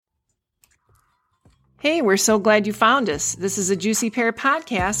Hey, we're so glad you found us. This is a Juicy Pear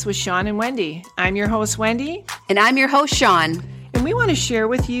podcast with Sean and Wendy. I'm your host, Wendy. And I'm your host, Sean. And we want to share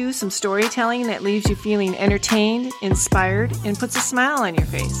with you some storytelling that leaves you feeling entertained, inspired, and puts a smile on your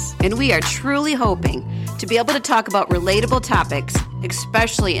face. And we are truly hoping to be able to talk about relatable topics,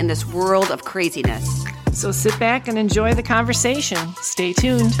 especially in this world of craziness. So sit back and enjoy the conversation. Stay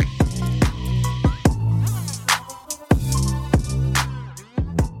tuned.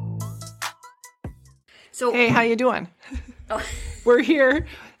 So, hey, how you doing? Oh. We're here.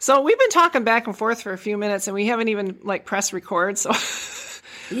 So we've been talking back and forth for a few minutes, and we haven't even pressed record. So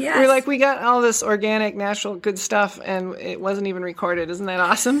yes. We're like, we got all this organic, natural, good stuff, and it wasn't even recorded. Isn't that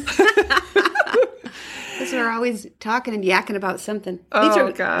awesome? Because we're always talking and yakking about something. Oh, These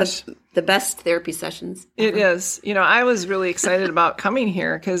are gosh. The best therapy sessions. It is. You know, I was really excited about coming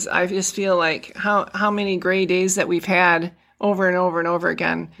here because I just feel like how many gray days that we've had over and over and over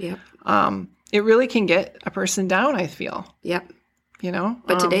again. Yep. It really can get a person down, I feel. Yep. You know?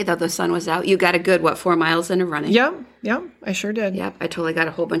 But today, though, the sun was out. You got a good, 4 miles in of running? Yep, I sure did. Yep, I totally got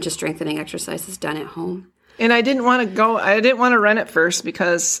a whole bunch of strengthening exercises done at home. And I didn't want to run at first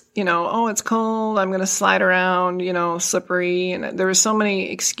because, it's cold, I'm going to slide around, slippery. And there were so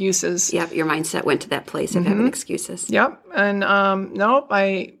many excuses. Yep, your mindset went to that place of having excuses. Yep. And nope,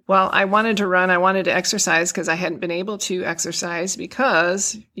 I wanted to run. I wanted to exercise because I hadn't been able to exercise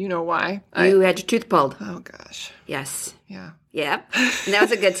because, you know why. You had your tooth pulled. Oh, gosh. Yes. Yeah. Yep. And that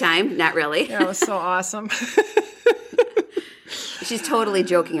was a good time. Not really. Yeah, it was so awesome. She's totally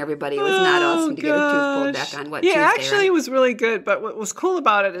joking, everybody. It was not awesome to get her tooth pulled back on Tuesday, actually, right? It was really good. But what was cool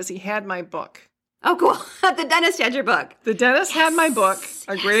about it is he had my book. Oh, cool. The dentist had your book. The dentist had my book,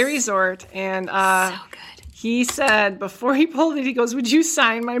 A Gray Resort. And so good. He said, before he pulled it, he goes, would you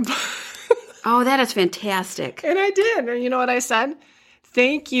sign my book? Oh, that is fantastic. And I did. And you know what I said?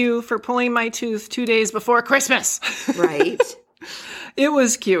 Thank you for pulling my tooth 2 days before Christmas. Right. It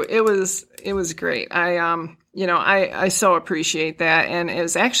was cute. It was great. I so appreciate that. And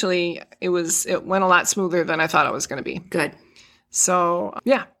it went a lot smoother than I thought it was going to be. Good. So,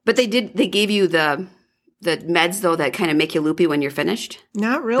 yeah. But they gave you the meds, though, that kind of make you loopy when you're finished?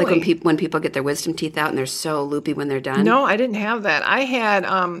 Not really. Like when people get their wisdom teeth out and they're so loopy when they're done? No, I didn't have that. I had,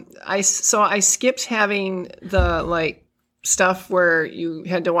 I skipped having the, stuff where you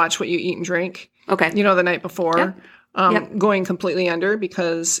had to watch what you eat and drink. Okay. The night before. Yep. Going completely under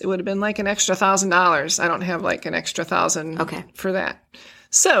because it would have been an extra $1,000. I don't have an extra $1,000 for that.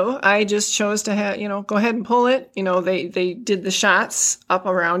 So I just chose to have, go ahead and pull it. They did the shots up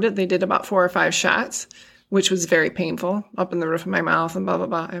around it. They did about 4 or 5 shots, which was very painful up in the roof of my mouth and blah, blah,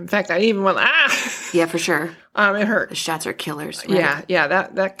 blah. In fact, I even went, Yeah, for sure. It hurt. The shots are killers. Right? Yeah,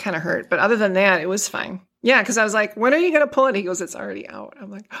 that kind of hurt. But other than that, it was fine. Yeah, because I was like, when are you going to pull it? He goes, it's already out.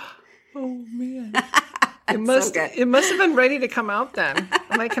 I'm like, oh, man. It must have been ready to come out then.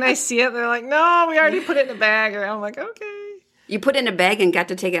 I'm like, can I see it? They're like, no, we already put it in a bag. And I'm like, okay. You put it in a bag and got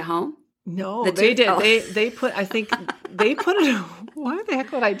to take it home? No, they did. Oh. They put it. Why the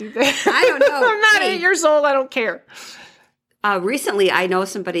heck would I do that? I don't know. I'm not 8 years old. I don't care. Recently, I know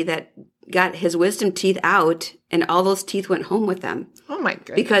somebody that got his wisdom teeth out and all those teeth went home with them. Oh, my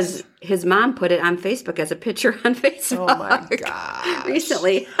goodness. Because his mom put it on Facebook as a picture on Facebook. Oh, my gosh.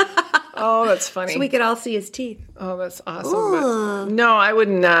 Recently. Oh, that's funny. So we could all see his teeth. Oh, that's awesome. But no, I would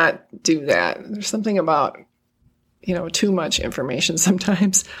not do that. There's something about, too much information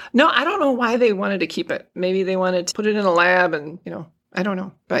sometimes. No, I don't know why they wanted to keep it. Maybe they wanted to put it in a lab and, I don't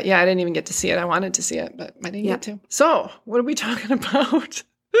know. But yeah, I didn't even get to see it. I wanted to see it, but I didn't get to. So what are we talking about?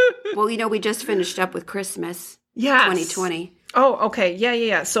 Well, we just finished up with Christmas. Yes. 2020. Oh, okay.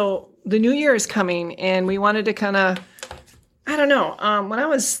 Yeah. So the new year is coming and we wanted to kind of, I don't know. When I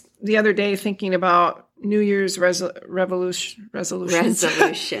was the other day thinking about New Year's resolutions.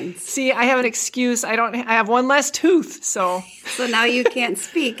 See, I have an excuse. I have one less tooth. So now you can't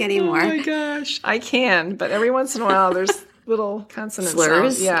speak anymore. Oh my gosh. I can, but every once in a while there's little consonant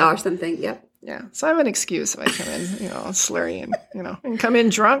slurs sounds. Yeah. Or something. Yep. Yeah. So I have an excuse if I come in, slurry and, and come in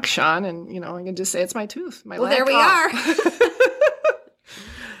drunk, Sean, and, I can just say it's my tooth. There we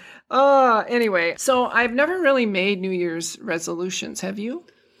are. Anyway, so I've never really made New Year's resolutions. Have you?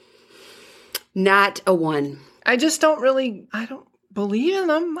 Not a one. I don't believe in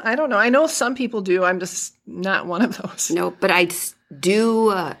them. I don't know. I know some people do. I'm just not one of those. No, but I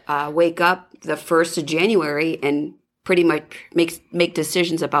do wake up the 1st of January and pretty much make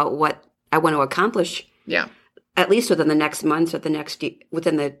decisions about what I want to accomplish. Yeah. at least within the next months or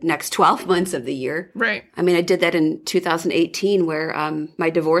within the next 12 months of the year. Right. I mean, I did that in 2018 where my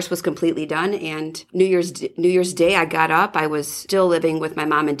divorce was completely done. And New Year's Day, I got up. I was still living with my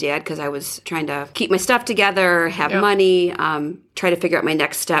mom and dad because I was trying to keep my stuff together, have money, try to figure out my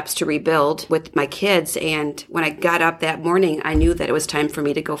next steps to rebuild with my kids. And when I got up that morning, I knew that it was time for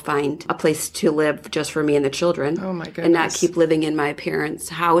me to go find a place to live just for me and the children. Oh, my goodness. And not keep living in my parents'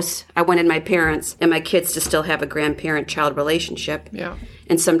 house. I wanted my parents and my kids to still have a grandparent-child relationship. Yeah.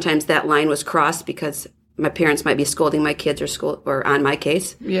 And sometimes that line was crossed because my parents might be scolding my kids or on my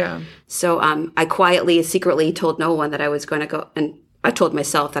case. Yeah. So I quietly, secretly told no one that I was going to go, and I told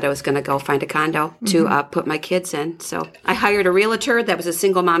myself that I was going to go find a condo to put my kids in. So I hired a realtor that was a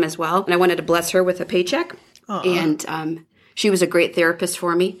single mom as well, and I wanted to bless her with a paycheck. And she was a great therapist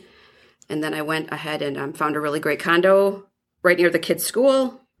for me. And then I went ahead and found a really great condo right near the kids'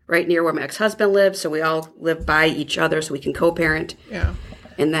 school, right near where my ex-husband lives. So we all live by each other so we can co-parent. Yeah.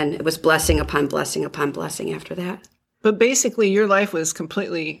 And then it was blessing upon blessing upon blessing after that. But basically your life was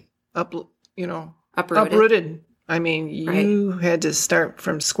completely uprooted. I mean, you had to start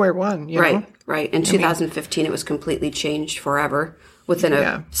from square one, you know? Right. In 2015, it was completely changed forever within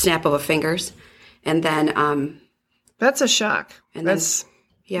a snap of a fingers. And then... that's a shock. And that's,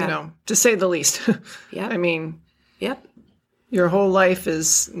 to say the least. Yeah. I mean... Yep. Your whole life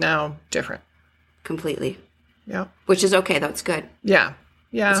is now different. Completely. Yeah. Which is okay, though. It's good. Yeah.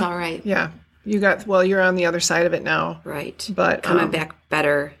 Yeah. It's all right. Yeah. You're on the other side of it now. Right. But coming back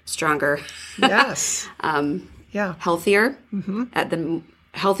better, stronger. Yes. Healthier. Mm-hmm. At the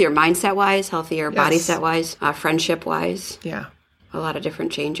healthier mindset-wise, healthier body set-wise, friendship-wise. Yeah. A lot of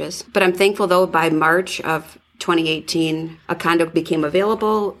different changes. But I'm thankful, though, by March of 2018, a condo became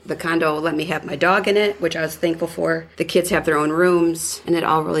available. The condo let me have my dog in it, which I was thankful for. The kids have their own rooms, and it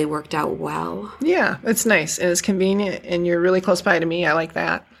all really worked out well. Yeah, it's nice, and it's convenient, and you're really close by to me. I like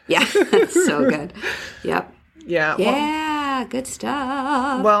that. Yeah, that's so good. Yep. Yeah. Yeah, good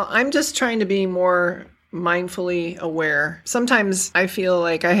stuff. Well, I'm just trying to be more mindfully aware. Sometimes I feel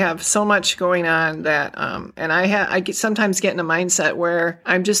like I have so much going on that, and I sometimes get in a mindset where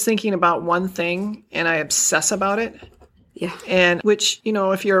I'm just thinking about one thing and I obsess about it. Yeah. And which,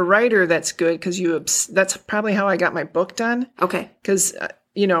 if you're a writer, that's good because that's probably how I got my book done. Okay. Because,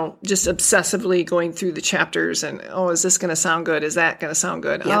 just obsessively going through the chapters and, is this going to sound good? Is that going to sound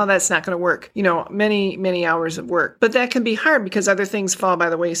good? Yep. Oh, that's not going to work. Many, many hours of work. But that can be hard because other things fall by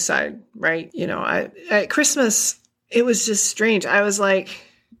the wayside, right? At Christmas, it was just strange. I was like,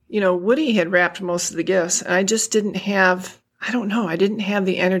 Woody had wrapped most of the gifts and I just didn't have, I didn't have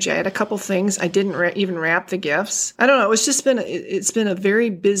the energy. I had a couple things. I didn't even wrap the gifts. I don't know. It's been a very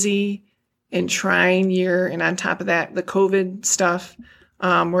busy and trying year. And on top of that, the COVID stuff,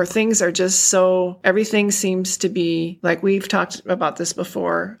 where things are just everything seems to be, like we've talked about this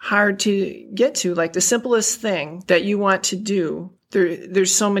before, hard to get to. Like the simplest thing that you want to do,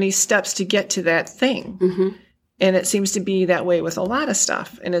 there's so many steps to get to that thing. Mm-hmm. And it seems to be that way with a lot of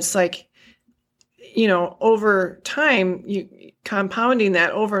stuff. And it's like, over time, you compounding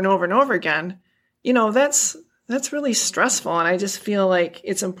that over and over and over again, that's really stressful. And I just feel like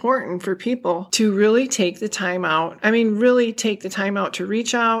it's important for people to really take the time out. Really take the time out to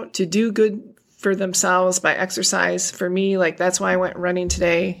reach out, to do good for themselves by exercise. For me, that's why I went running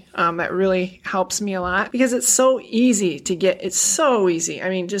today. That really helps me a lot because it's so easy it's so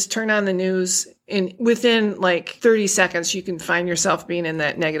easy. Just turn on the news and within 30 seconds, you can find yourself being in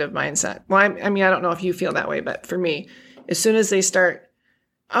that negative mindset. Well, I don't know if you feel that way, but for me, as soon as they start,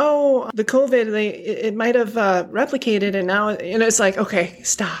 the COVID, it might have replicated and now, it's like, okay,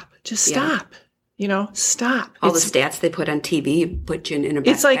 stop. Just stop. Stop. All the stats they put on TV put you in a bad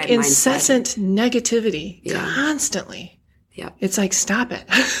mindset. It's like incessant negativity constantly. Yeah. It's like, stop it.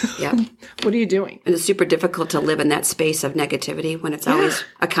 Yeah. What are you doing? And it's super difficult to live in that space of negativity when it's always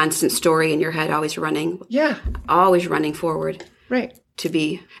a constant story in your head, always running. Yeah. Always running forward. Right.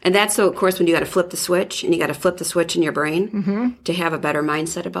 And that's so, of course, when you got to flip the switch and you got to flip the switch in your brain to have a better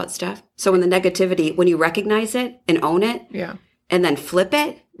mindset about stuff. So when the negativity, when you recognize it and own it and then flip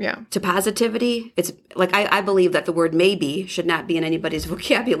it to positivity, it's like, I believe that the word maybe should not be in anybody's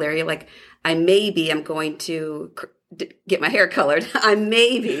vocabulary. Like I'm going to get my hair colored. I'm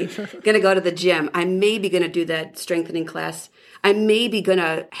maybe going to go to the gym. I'm maybe going to do that strengthening class. I'm maybe going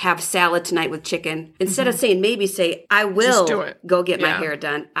to have salad tonight with chicken. Instead of saying maybe, say, I will go get my hair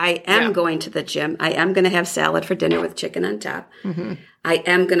done. I am going to the gym. I am going to have salad for dinner with chicken on top. I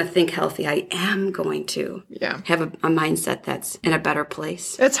am going to think healthy. I am going to have a mindset that's in a better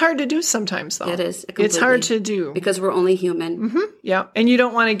place. It's hard to do sometimes, though. It is. It's hard to do. Because we're only human. Yeah. And you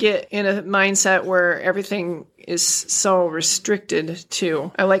don't want to get in a mindset where everything is so restricted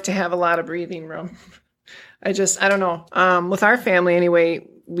to. I like to have a lot of breathing room. I don't know. With our family anyway,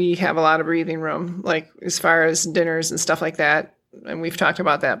 we have a lot of breathing room, like as far as dinners and stuff like that. And we've talked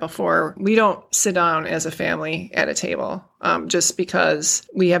about that before. We don't sit down as a family at a table just because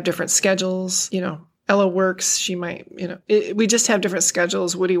we have different schedules. Ella works. She might, we just have different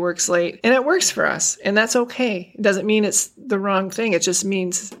schedules. Woody works late and it works for us. And that's okay. It doesn't mean it's the wrong thing. It just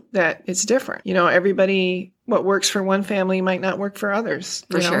means that it's different. Everybody, what works for one family might not work for others.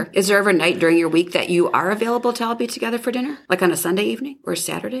 For sure. Is there ever a night during your week that you are available to all be together for dinner? Like on a Sunday evening or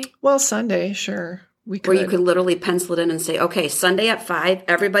Saturday? Well, Sunday, sure. We could. Where you could literally pencil it in and say, okay, Sunday at 5,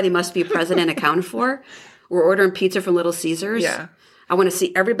 everybody must be present and accounted for. We're ordering pizza from Little Caesars. Yeah. I want to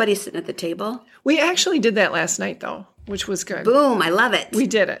see everybody sitting at the table. We actually did that last night, though, which was good. Boom. I love it. We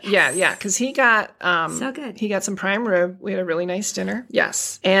did it. Yes. Yeah. Because he got so good. He got some prime rib. We had a really nice dinner.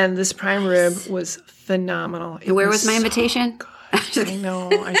 Yes. And this prime rib was phenomenal. And where was my invitation? I know.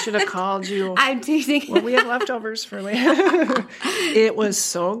 I should have called you. I'm teasing. Well, we had leftovers for later. It was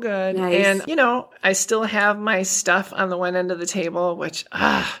so good. Nice. And, I still have my stuff on the one end of the table, which,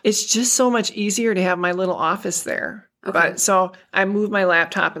 it's just so much easier to have my little office there. Okay. But so I moved my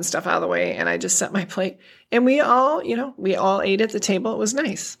laptop and stuff out of the way and I just set my plate. And we all ate at the table. It was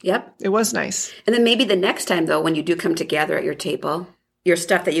nice. Yep. It was nice. And then maybe the next time, though, when you do come together at your table, your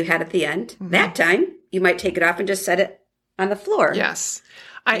stuff that you had at the end, that time, you might take it off and just set it on the floor. Yes.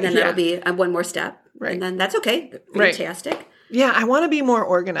 And then that'll be one more step. Right. And then that's okay. Fantastic. Right. Yeah, I want to be more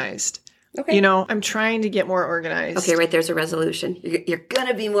organized. Okay. I'm trying to get more organized. Okay, right there's a resolution. You're going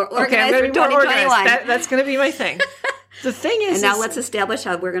to be more organized okay, I'm for be more 2021. Organized. That's going to be my thing. The thing is... And now let's establish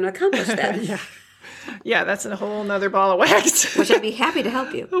how we're going to accomplish that. Yeah, that's a whole nother ball of wax. Which I'd be happy to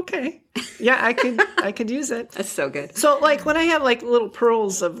help you. Okay. Yeah, I could use it. That's so good. So, when I have, little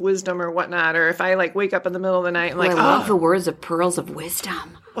pearls of wisdom or whatnot, or if I, wake up in the middle of the night and, I love the words of pearls of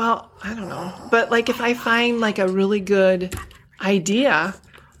wisdom. Well, I don't know. But, if I find, a really good idea,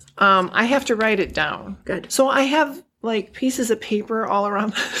 I have to write it down. Good. So I have, pieces of paper all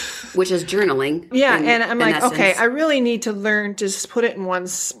around. Which is journaling. Yeah, and I'm okay, I really need to learn to just put it in one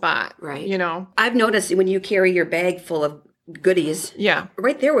spot. Right. I've noticed when you carry your bag full of goodies. Yeah.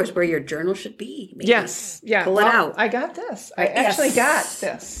 Right there was where your journal should be. Maybe. Yes. Yeah. Pull it out. I got this. I actually got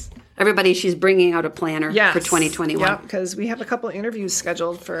this. Everybody, she's bringing out a planner for 2021. Yeah, because we have a couple interviews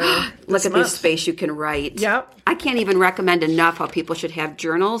scheduled for Look at this space you can write. Yep. I can't even recommend enough how people should have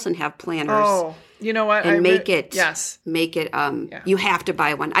journals and have planners. Oh, you know what? And make it. Yeah. You have to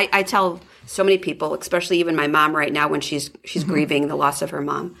buy one. I tell so many people, especially even my mom right now when she's grieving the loss of her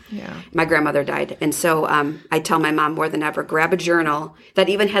mom. Yeah. My grandmother died. And so I tell my mom more than ever, grab a journal that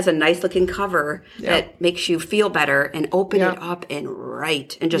even has a nice looking cover that makes you feel better and open it up and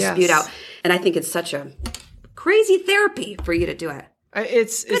write and just spew it out. And I think it's such a crazy therapy for you to do it.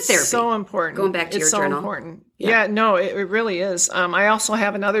 It's so important. Going back to your journal. It's so important. Yeah, no, it really is. I also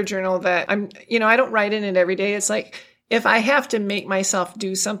have another journal that I don't write in it every day. It's if I have to make myself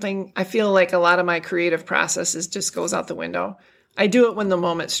do something, I feel like a lot of my creative processes just goes out the window. I do it when the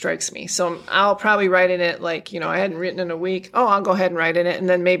moment strikes me. So I'll probably write in it I hadn't written in a week. Oh, I'll go ahead and write in it. And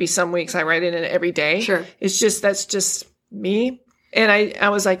then maybe some weeks I write in it every day. Sure. That's just me. And I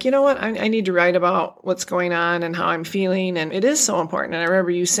was like, you know what? I need to write about what's going on and how I'm feeling. And it is so important. And I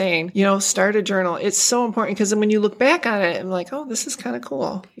remember you saying, start a journal. It's so important because then when you look back on it, I'm like, oh, this is kind of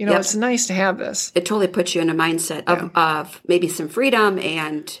cool. It's nice to have this. It totally puts you in a mindset of maybe some freedom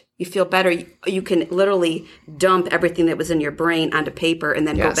and you feel better. You can literally dump everything that was in your brain onto paper and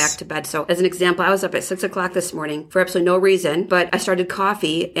then go back to bed. So as an example, I was up at 6 o'clock this morning for absolutely no reason, but I started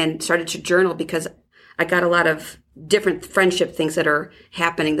coffee and started to journal because I got a lot of different friendship things that are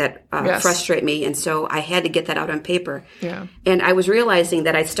happening that frustrate me. And so I had to get that out on paper. Yeah. And I was realizing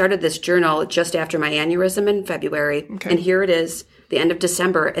that I started this journal just after my aneurysm in February. Okay. And here it is, the end of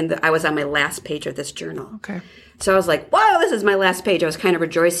December. And I was on my last page of this journal. Okay. So I was like, whoa, this is my last page. I was kind of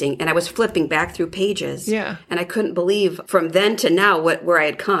rejoicing. And I was flipping back through pages. Yeah. And I couldn't believe from then to now where I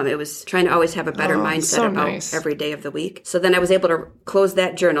had come. It was trying to always have a better mindset about every day of the week. So then I was able to close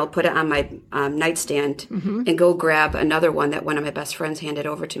that journal, put it on my nightstand, and go grab another one that one of my best friends handed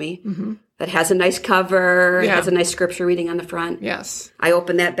over to me. that has a nice cover, has a nice scripture reading on the front. Yes. I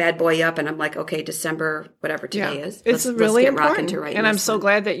open that bad boy up and I'm like, okay, December, whatever today is. It's really important. And I'm so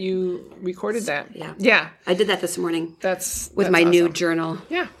glad that you recorded that. Yeah. Yeah. I did that this morning. That's my awesome. new journal.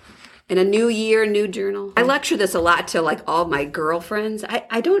 Yeah. And a new year, new journal. I lecture this a lot to like all my girlfriends.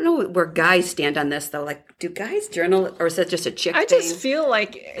 I don't know where guys stand on this though. Like, do guys journal or is that just a chick thing? I just feel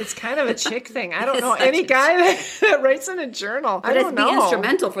like it's kind of a chick thing. I don't know any guy that writes in a journal. But it'd be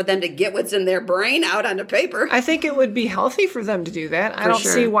instrumental for them to get what's in their brain out on the paper. I think it would be healthy for them to do that. I don't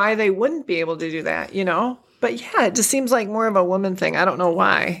see why they wouldn't be able to do that, you know? But yeah, it just seems like more of a woman thing. I don't know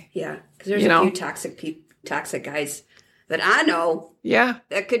why. Yeah, because there's a few toxic guys that I know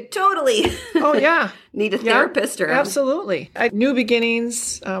that could totally need a therapist. Absolutely. New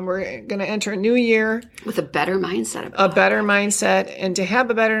beginnings. We're going to enter a new year. With a better mindset. A better mindset. And to have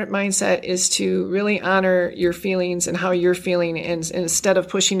a better mindset is to really honor your feelings and how you're feeling and instead of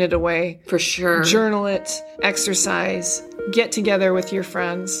pushing it away. For sure. Journal it, exercise, get together with your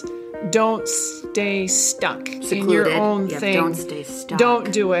friends. Don't stay stuck in your own thing. Don't stay stuck.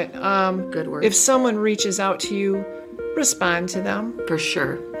 Don't do it. Good word. If someone reaches out to you, respond to them. For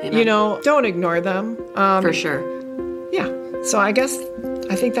sure. Amen. You know, don't ignore them. For sure. Yeah. So I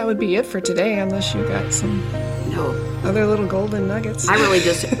think that would be it for today, unless you got some other little golden nuggets. I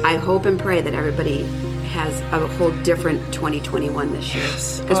hope and pray that everybody has a whole different 2021 this year.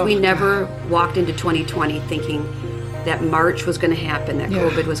 Because we never walked into 2020 thinking that March was going to happen, that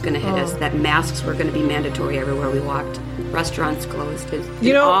COVID was going to hit us, that masks were going to be mandatory everywhere we walked. Restaurants closed.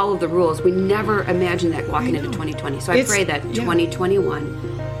 All of the rules. We never imagined that walking into 2020. So I pray that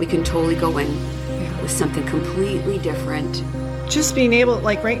 2021, we can totally go in with something completely different. Just being able,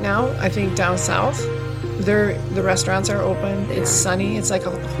 like right now, I think down south, the restaurants are open. It's sunny. It's like a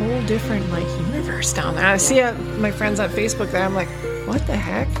whole different universe down there. I see my friends on Facebook there. I'm like, what the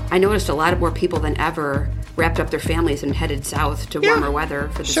heck? I noticed a lot more people than ever wrapped up their families and headed south to warmer weather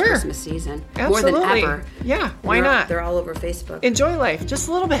for this Christmas season. Absolutely. More than ever. Yeah, why not? They're all over Facebook. Enjoy life, just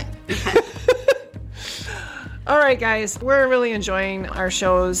a little bit. All right, guys, we're really enjoying our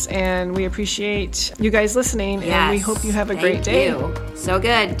shows, and we appreciate you guys listening, and we hope you have a great day. Thank you. So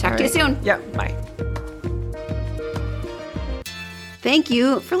good. Talk to you soon. Yep, bye. Thank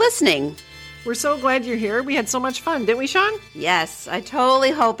you for listening. We're so glad you're here. We had so much fun, didn't we, Sean? Yes, I totally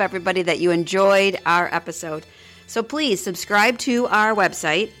hope, everybody, that you enjoyed our episode. So please subscribe to our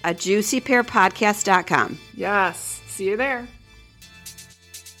website at juicypearpodcast.com. Yes. See you there.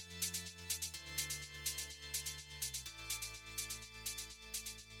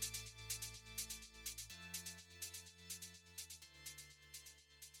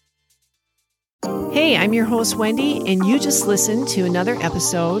 Hey, I'm your host, Wendy, and you just listened to another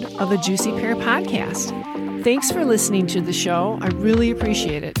episode of the Juicy Pear Podcast. Thanks for listening to the show. I really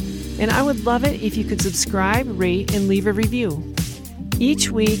appreciate it. And I would love it if you could subscribe, rate, and leave a review.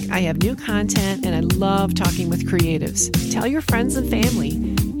 Each week, I have new content, and I love talking with creatives. Tell your friends and family.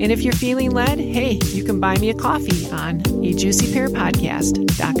 And if you're feeling led, hey, you can buy me a coffee on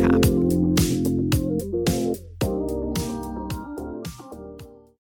ajuicypearpodcast.com.